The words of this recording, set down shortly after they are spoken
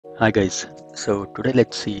Hi guys, so today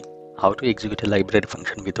let's see how to execute a library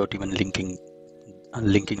function without even linking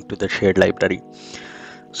to the shared library.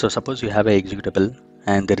 So suppose you have a executable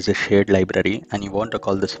and there is a shared library and you want to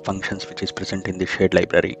call this functions which is present in the shared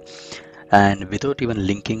library, and without even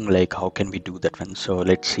linking, like how can we do that one? So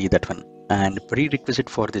let's see that one. And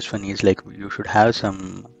prerequisite for this one is like you should have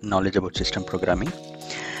some knowledge about system programming,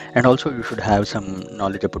 and also you should have some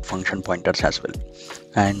knowledge about function pointers as well.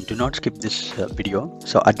 And do not skip this video.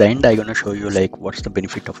 So at the end I'm gonna show you like what's the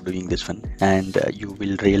benefit of doing this one, and you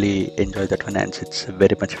will really enjoy that one, and it's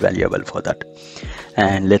very much valuable for that.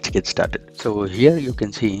 And let's get started. So here you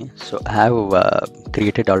can see, so I have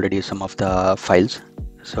created already some of the files.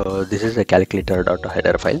 So this is a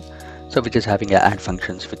calculator.header file, so which is having a add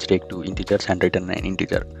functions which take two integers and return an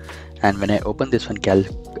integer. And when I open this one calc,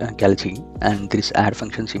 and this add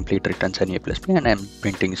function simply returns an a plus b, and I'm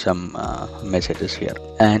printing some messages here.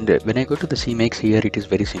 And when I go to the cmax, here it is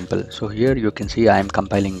very simple. So here you can see I am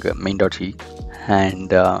compiling main.c,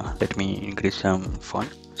 and let me increase some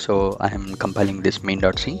font. So I am compiling this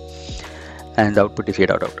main.c, and the output is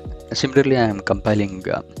a.out. Similarly, I am compiling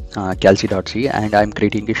calc.c, and I am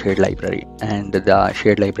creating a shared library, and the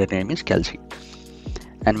shared library name is calc.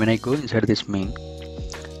 And when I go inside this main,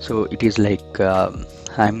 so it is like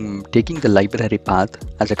I'm taking the library path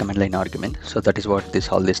as a command line argument. So that is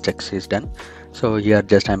what all this text is done. So here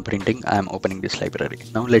just I'm printing, I'm opening this library.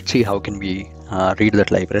 Now let's see how can we read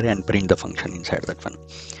that library and print the function inside that one.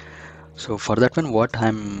 So for that one, what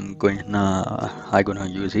I'm gonna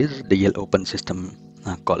use is DL open system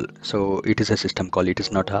call. So it is a system call, it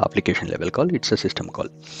is not an application level call, it's a system call.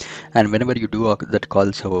 And whenever you do that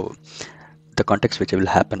call, so the context which will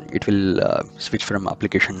happen, it will switch from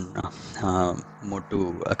application mode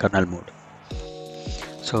to a kernel mode.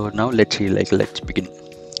 So now let's see, like let's begin.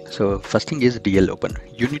 So first thing is DL open.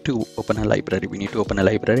 You need to open a library. We need to open a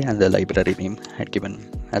library, and the library name had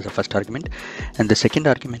given as a first argument. And the second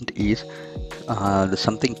argument is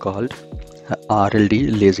something called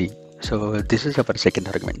RLD lazy. So this is our second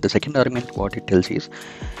argument. The second argument, what it tells is,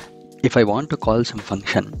 if I want to call some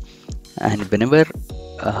function, and whenever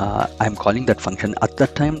I'm calling that function, at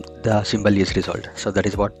that time the symbol is resolved. So that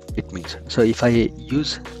is what it means. So if I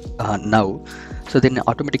use now, so then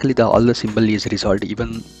automatically all the symbol is resolved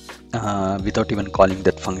even without even calling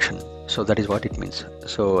that function. So that is what it means.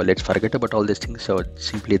 So let's forget about all these things. So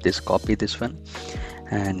simply copy this one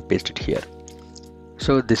and paste it here.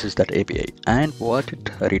 So this is that API, and what it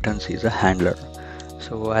returns is a handler.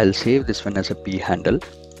 So I'll save this one as a p handle.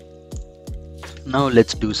 Now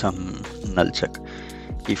let's do some null check.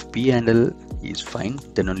 If p handle is fine,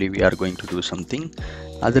 then only we are going to do something.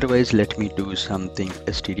 Otherwise, let me do something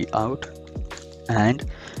std out and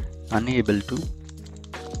unable to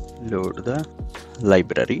load the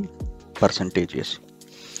library %s,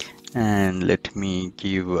 and let me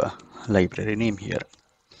give a library name here.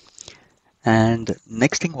 And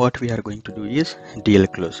next thing what we are going to do is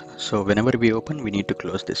DL close. So whenever we open, we need to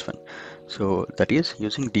close this one. So that is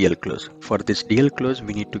using DL close. For this DL close,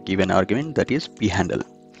 we need to give an argument, that is p handle.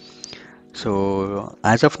 So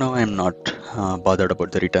as of now, I am not bothered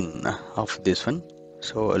about the return of this one.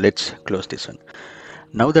 So let's close this one.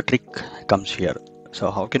 Now the trick comes here. So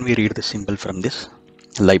how can we read the symbol from this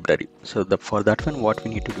library? So for that one, what we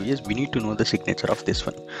need to do is we need to know the signature of this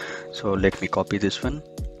one. So let me copy this one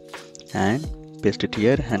and paste it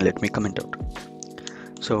here, and let me comment out.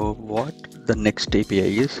 So what the next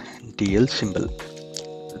API is DL symbol.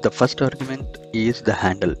 The first argument is the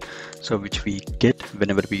handle, so which we get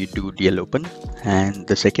whenever we do DL open, and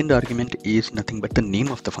the second argument is nothing but the name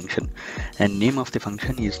of the function, and name of the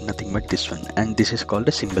function is nothing but this one, and this is called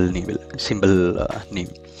a symbol name.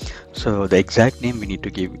 So the exact name we need to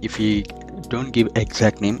give. If we don't give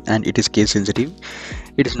exact name and it is case sensitive,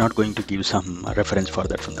 it is not going to give some reference for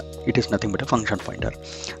that from that. It is nothing but a function pointer.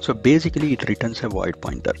 So basically it returns a void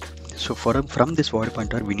pointer. So from this void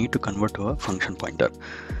pointer, we need to convert to a function pointer.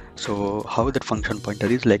 So how that function pointer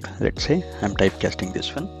is, like let's say I'm typecasting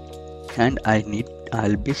this one, and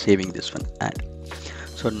I'll be saving this one add.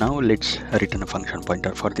 So now let's return a function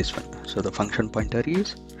pointer for this one. So the function pointer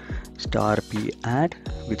is *p add,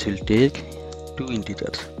 which will take two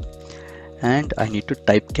integers, and I need to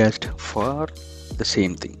typecast for the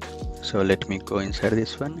same thing. So let me go inside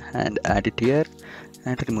this one and add it here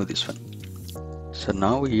and remove this one. So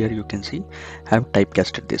now here you can see I have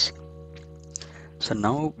typecasted this. So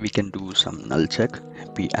now we can do some null check,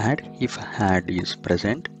 p add if add is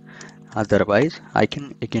present. Otherwise I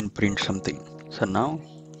can again print something. So now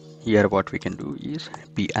here what we can do is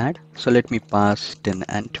p add. So let me pass 10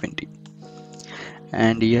 and 20,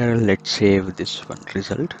 and here let's save this one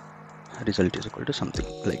result result is equal to something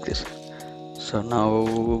like this. So now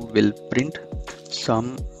we'll print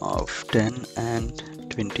sum of 10 and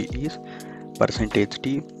 20 is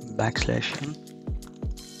 %d \n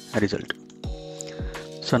result.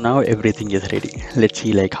 So now everything is ready. Let's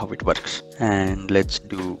see like how it works, and let's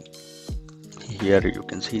do here. You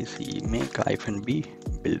can see make -b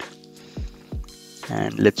build,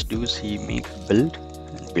 and let's do make build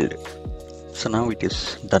and build. So now it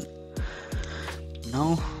is done.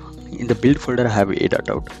 Now in the build folder I have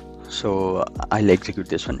a.out, so I'll execute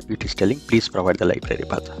this one. It is telling please provide the library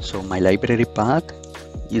path. So my library path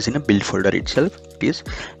is in a build folder itself. It is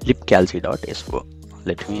libcalc.so.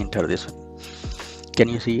 Let me enter this one. Can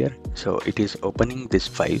you see here? So it is opening this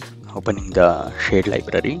file, opening the shared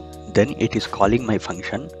library, then it is calling my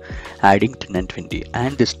function, adding 10 and 20,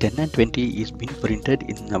 and this 10 and 20 is being printed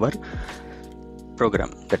in our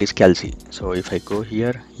program, that is calc. So if I go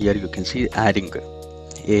here you can see adding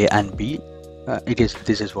a and b,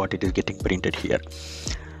 this is what it is getting printed here.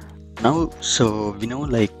 Now so we know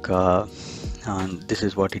like this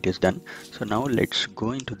is what it is done. So now let's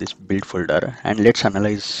go into this build folder and let's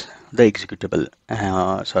analyze the executable,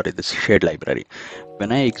 this shared library.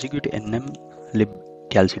 When I execute nm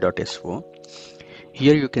libcalc.so,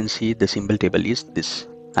 here you can see the symbol table is this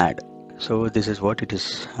add. So this is what it is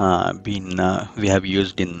we have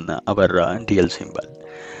used in our DL symbol.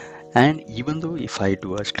 And even though if I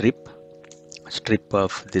do a strip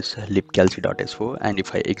of this libcalc.so, and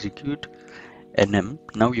if I execute nm,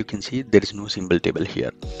 now you can see there is no symbol table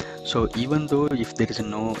here. So even though if there is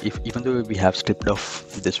even though we have stripped off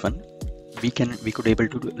this one, we could able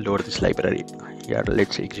to load this library here.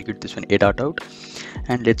 Let's execute this one a.out,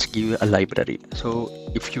 and let's give a library. So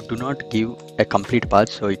if you do not give a complete path,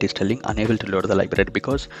 so it is telling unable to load the library,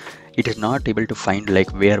 because it is not able to find like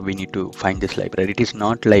where we need to find this library. It is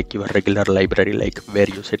not like your regular library, like where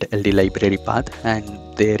you set ld library path and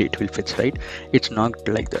there it will fetch, right? It's not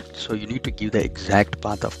like that. So you need to give the exact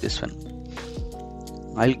path of this one.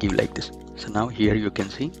 I'll give like this. So now here you can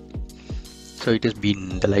see, so it has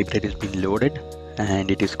been, the library has been loaded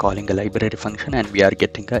and it is calling a library function, and we are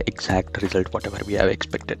getting a exact result whatever we have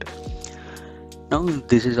expected. Now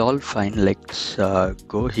this is all fine. Let's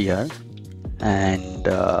go here, and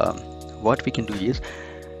what we can do is,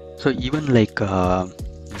 so even like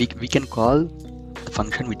we can call the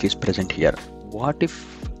function which is present here. What if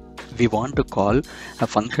we want to call a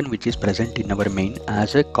function which is present in our main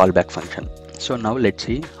as a callback function? So now let's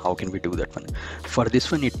see how can we do that one. For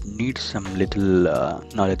this one, it needs some little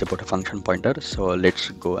knowledge about a function pointer. So let's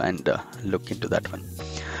go and look into that one.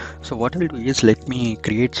 So what I'll do is, let me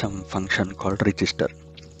create some function called register.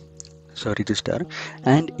 So register,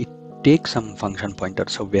 and it takes some function pointer,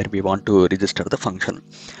 so where we want to register the function.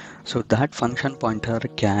 So that function pointer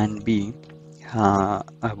can be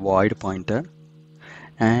a void pointer,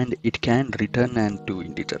 and it can return and to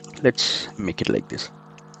integer. Let's make it like this.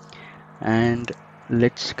 And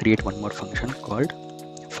let's create one more function called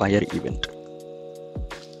fire event.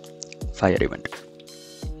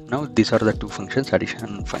 Now these are the two functions,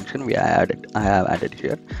 addition function I have added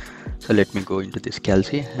here. So let me go into this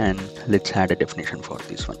calc and let's add a definition for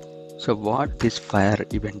this one. So what this fire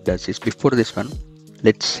event does is, before this one,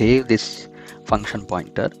 let's save this function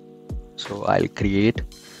pointer. So I'll create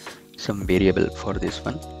some variable for this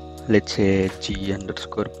one. Let's say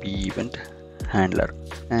g_p event handler,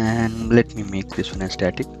 and let me make this one a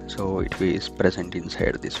static, so it is present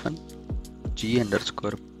inside this one.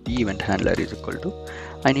 g_p event handler is equal to,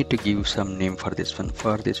 I need to give some name for this one.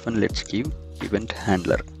 For this one, let's give event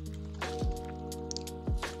handler.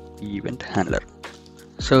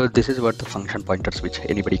 So this is what the function pointers which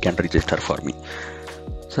anybody can register for me.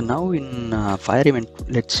 So now in fire event,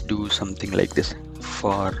 let's do something like this.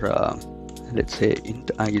 For let's say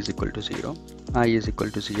int I is equal to 0, I is equal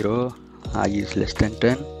to 0, I is less than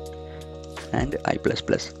 10, and I++.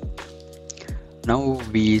 Now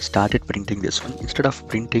we started printing this one. Instead of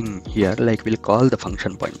printing here, like, we'll call the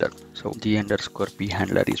function pointer. So g_p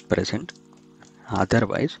handler is present,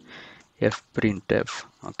 otherwise fprintf.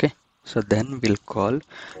 Okay, so then we'll call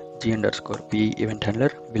g_p event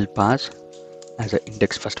handler, will pass as an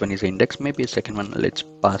index. First one is an index, maybe second one let's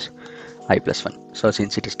pass I+1. So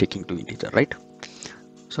since it is taking to integer, right?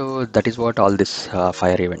 So that is what all this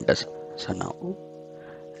fire event does. So now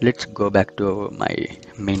let's go back to my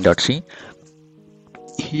main.c.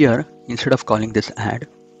 Here, instead of calling this add,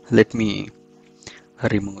 let me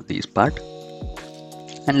remove this part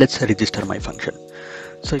and let's register my function.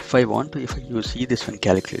 So if I want to, if you see this one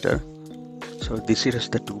calculator, so this is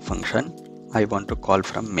the two function I want to call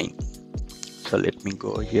from main. So let me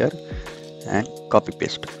go here and copy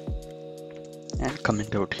paste and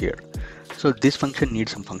comment out here. So this function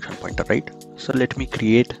needs some function pointer, right? So let me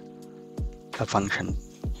create a function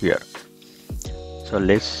here. So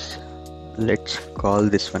let's call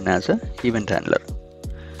this one as a event handler,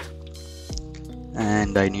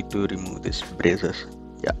 and I need to remove this braces.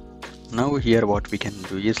 Yeah. Now here what we can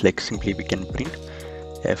do is like simply we can print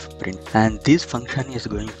fprint, and this function is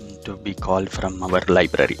going to be called from our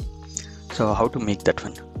library. So how to make that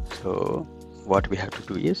one? So what we have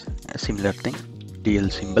to do is a similar thing,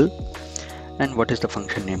 DL symbol, and what is the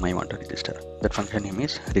function name I want to register? That function name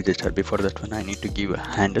is register. Before that one I need to give a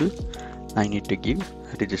handle, I need to give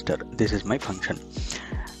register. This is my function,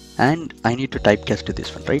 and I need to typecast to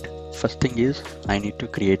this one, right? First thing is I need to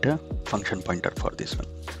create a function pointer for this one.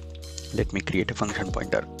 Let me create a function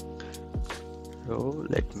pointer. So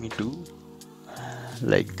let me do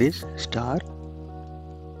like this, star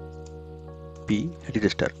p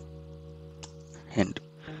register end.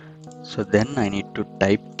 So then I need to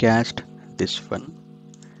typecast this one,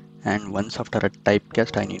 and once after a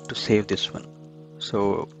typecast I need to save this one.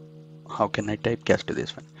 So how can I typecast to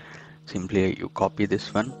this one? Simply you copy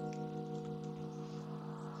this one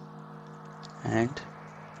and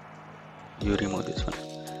you remove this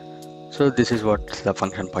one. So this is what the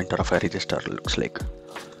function pointer of a register looks like.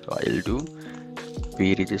 So I'll do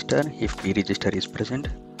p register. If p register is present,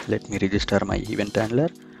 let me register my event handler.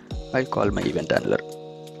 I'll call my event handler.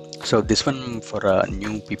 So this one for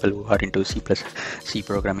new people who are into C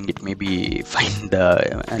programming, it may be find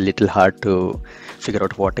a little hard to figure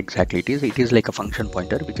out what exactly it is. It is like a function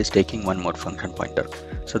pointer which is taking one more function pointer.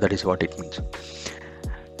 So that is what it means.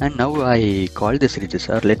 And now I call this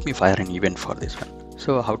register. Let me fire an event for this one.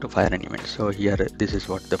 So how to fire an event? So here this is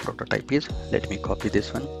what the prototype is. Let me copy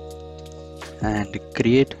this one and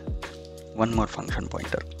create one more function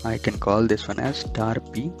pointer. I can call this one as star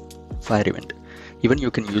p fire event. Even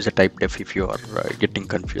you can use a type def if you are getting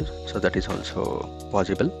confused, so that is also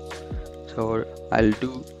possible. So I'll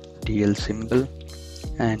do DL symbol,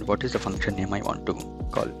 and what is the function name I want to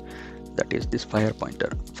call? That is this fire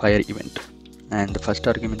pointer, fire event, and the first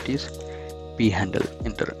argument is p handle,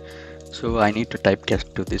 enter. So I need to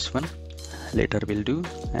typecast to this one, later we'll do,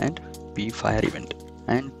 and p fire event,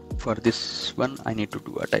 and for this one I need to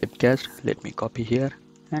do a typecast. Let me copy here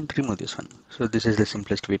and remove this one. So this is the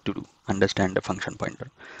simplest way to understand the function pointer.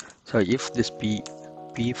 So if this p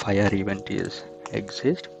fire event is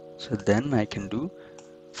exist, so then I can do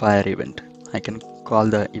fire event. I can call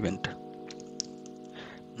the event.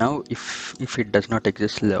 Now if it does not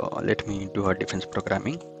exist, let me do a defense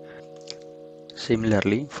programming.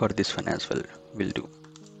 Similarly for this one as well, we'll do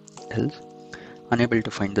else unable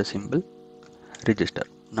to find the symbol register.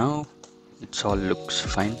 Now it's all looks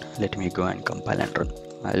fine. Let me go and compile and run.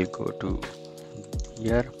 I'll go to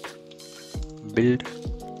here, build.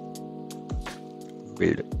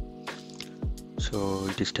 So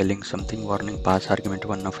it is telling something, warning, pass argument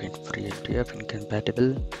 1 of FreeTF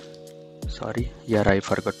incompatible. Sorry, here I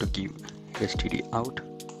forgot to give std out.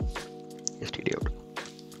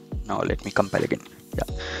 Now let me compile again.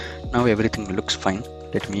 Yeah, now everything looks fine.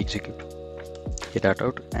 Let me execute it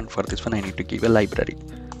out, and for this one I need to give a library,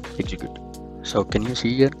 execute. So can you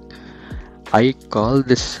see here, I call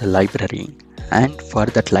this library, and for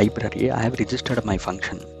that library I have registered my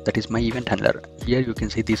function, that is my event handler. Here you can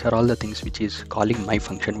see these are all the things which is calling my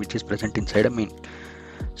function, which is present inside a main.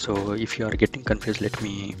 So if you are getting confused, let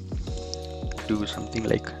me do something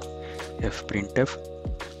like fprintf.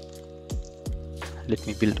 Let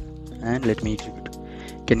me build and let me execute.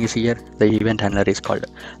 Can you see here the event handler is called?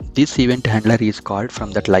 This event handler is called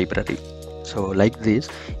from that library. So like this,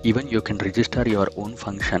 even you can register your own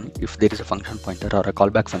function if there is a function pointer or a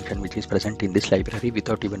callback function which is present in this library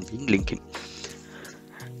without even being linking.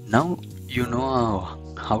 Now you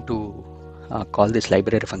know how to call this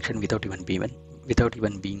library function without even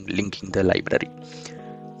being linking the library.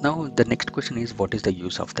 Now the next question is, what is the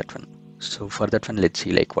use of that one? So for that one, let's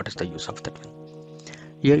see like what is the use of that one.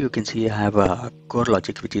 Here you can see I have a core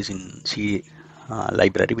logic which is in C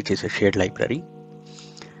library, which is a shared library,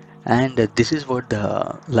 and this is what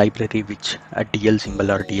the library which a DL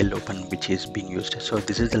symbol or DL open which is being used. So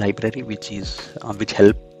this is the library which is which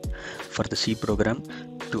help for the C program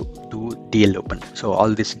to do DL open. So all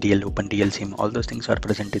this DL open, DL sim, all those things are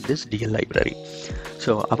present in this DL library.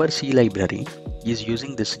 So our C library is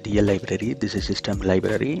using this DL library. This is system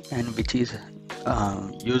library, and which is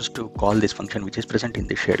used to call this function which is present in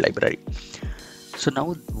the shared library. So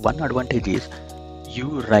now one advantage is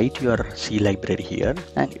you write your C library here,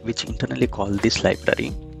 and which internally call this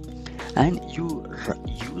library, and you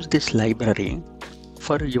use this library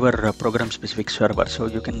for your program specific server. So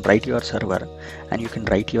you can write your server and you can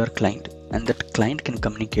write your client and that client can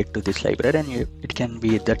communicate to this library, and it can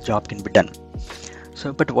be, that job can be done.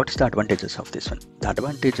 So, but what is the advantages of this one? The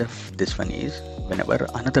advantage of this one is whenever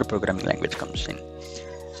another programming language comes in,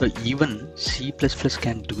 so even C++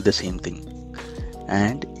 can do the same thing,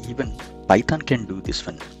 and even Python can do this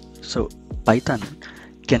one. So Python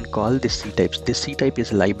can call this C-types. This C-type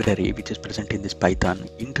is a library which is present in this Python.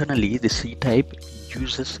 Internally, the C-type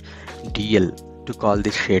uses DL to call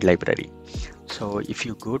this shared library. So if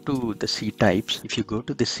you go to the C-types,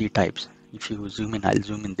 if you zoom in, I'll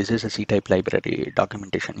zoom in. This is a C-type library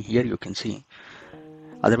documentation. Here you can see.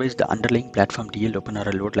 Otherwise, the underlying platform DL open or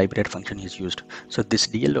a load library function is used. So this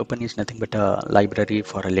DL open is nothing but a library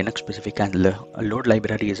for a Linux specific, and a load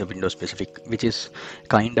library is a Windows specific, which is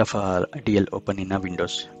kind of a DL open in a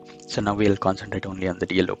Windows. So now we'll concentrate only on the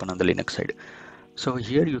DL open on the Linux side. So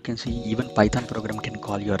here you can see even Python program can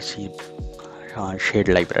call your C shared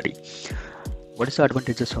library. What is the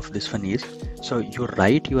advantages of this one is, so you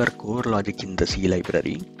write your core logic in the C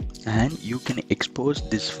library, and you can expose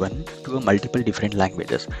this one to a multiple different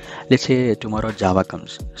languages. Let's say tomorrow Java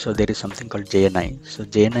comes, so there is something called JNI. So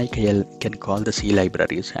JNI can call the C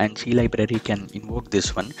libraries, and C library can invoke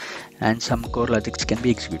this one, and some core logics can be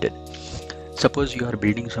executed. Suppose you are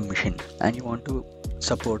building some machine and you want to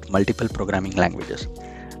support multiple programming languages.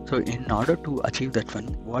 So in order to achieve that one,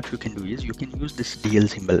 what you can do is you can use this DL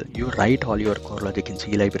symbol. You write all your core logic in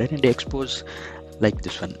C library and expose like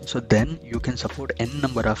this one. So then you can support n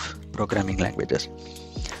number of programming languages.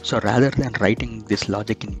 So rather than writing this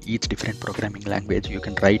logic in each different programming language, you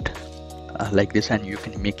can write like this, and you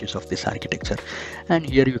can make use of this architecture. And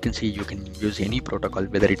here you can see you can use any protocol,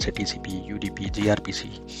 whether it's a TCP, UDP,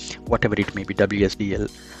 gRPC, whatever it may be, WSDL.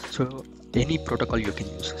 So any protocol you can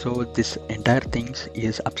use. So this entire things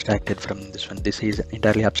is abstracted from this one. This is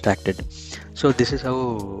entirely abstracted. So this is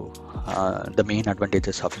how the main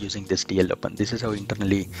advantages of using this DL open. This is how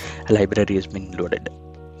internally a library has been loaded.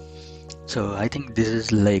 So I think this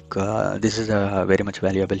is like this is a very much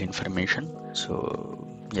valuable information. So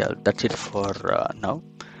yeah, that's it for now.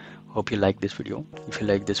 Hope you like this video. If you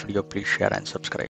like this video, please share and subscribe.